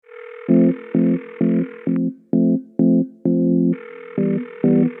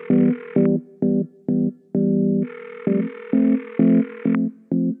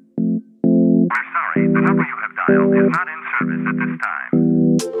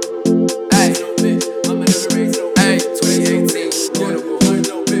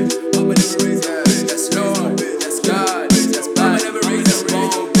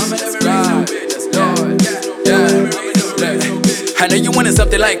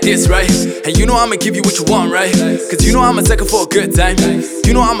like this, right? And you know I'ma give you what you want, right? Cause you know I'm a sucker for a good time.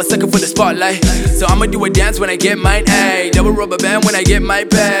 You know I'm a sucker for the spotlight. So I'ma do a dance when I get mine, ayy. Double rubber band when I get my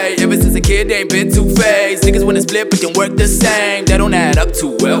pay. Ever since a kid, they ain't been two-faced. Niggas wanna split but don't work the same. That don't add up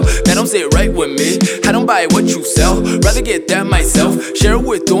too well. That don't sit right with me. I don't buy what you sell. Rather get that myself. Share it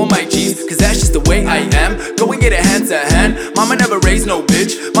with all my G's, cause that's just the way I am. Go and get it hand to hand. Mama never raised no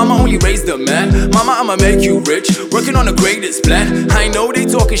bitch. Mama only raised a man. Mama, I'ma make you rich. Working on the greatest plan. I know they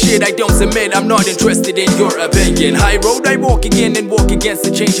talking shit, I don't submit. I'm not interested in your opinion. High road I walk again and walk against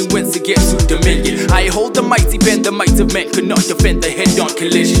the changing winds to get to dominion. I hold the mighty pen, the might of men could not defend the head-on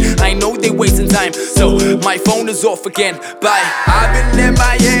collision. I know they wasting time, so my phone is off again. Bye. I've been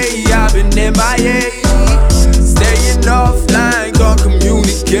M.I.A, I've been M.I.A. Staying offline, can't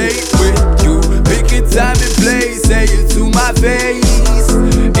communicate with you. Pick a time and place, say it to my face.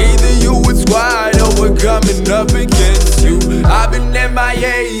 Either you with squad or we're coming up against you. I've been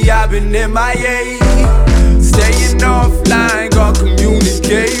M.I.A, I've been M.I.A. Staying offline, can't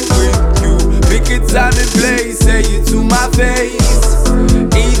communicate with you. Pick a time and place, say it to my face.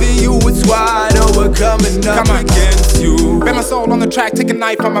 Either you with squad or we're coming up against you. Bet my soul on the track, take a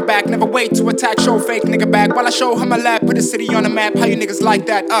knife on my back. Never wait to attack, show fake nigga back. While I show her my lap, put the city on the map. How you niggas like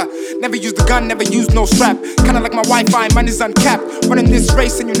that? Never use the gun, never use no strap. Kinda like my Wi-Fi, mine is uncapped. Running this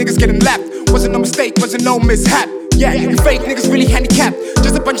race and you niggas getting lapped. Wasn't no mistake, wasn't no mishap. Yeah, you fake niggas really handicapped.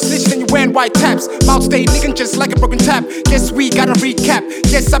 Just a bunch of snitches and you wearing white taps. Mouth stay licking just like a broken tap. Guess we gotta recap.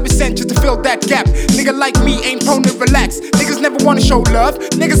 Yes, I've been sent just to fill that gap. Nigga like me ain't prone to relax. Niggas never wanna show love.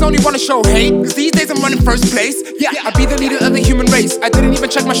 Niggas only wanna show hate. Cause these days I'm running first place. Yeah, I be the leader of the human race. I didn't even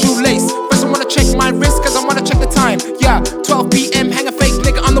check my shoelace. First I wanna check my wrist cause I wanna check the time. Yeah, 12 p.m. hang a fake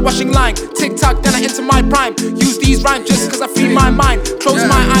nigga on the washing line. TikTok, then I enter my prime. Use these rhymes just cause I free my mind. Close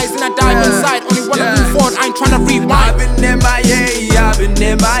my eyes and I dive inside. Only wanna move forward, I ain't tryna rewind. I've been M.I.A, I've been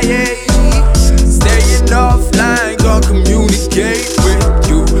M.I.A. Staying offline, can't communicate with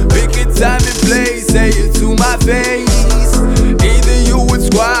you. Pick a time and place, say it to my face. Either you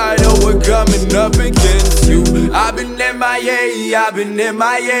with squad or we're coming up against you. I've been M.I.A, I've been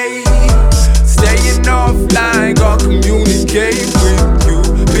M.I.A. Staying offline, can't communicate with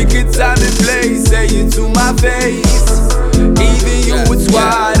you. Pick a time and place, say it to my face. Either you with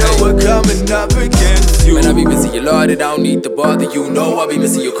squad or we're coming up against you. Man, I be missing your Lord and I don't need to bother. You know I be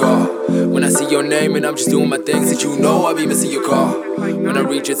missing your call. When I see your name and I'm just doing my things, that you know I be missing your call. When I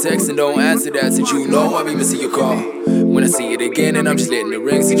read your text and don't answer that, that you know I be missing your call. When I see it again and I'm just letting it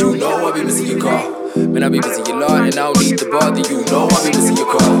ring, that you know I be missing your call. When I be missing your Lord and I don't need to bother. You know I be missing your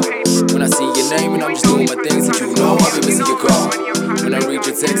call. When I see your name and I'm just doing my things, that you know I be missing your call. When I read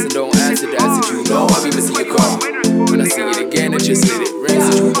your text and don't answer that, that you know I be missing your call. When I see it again and just let it ring.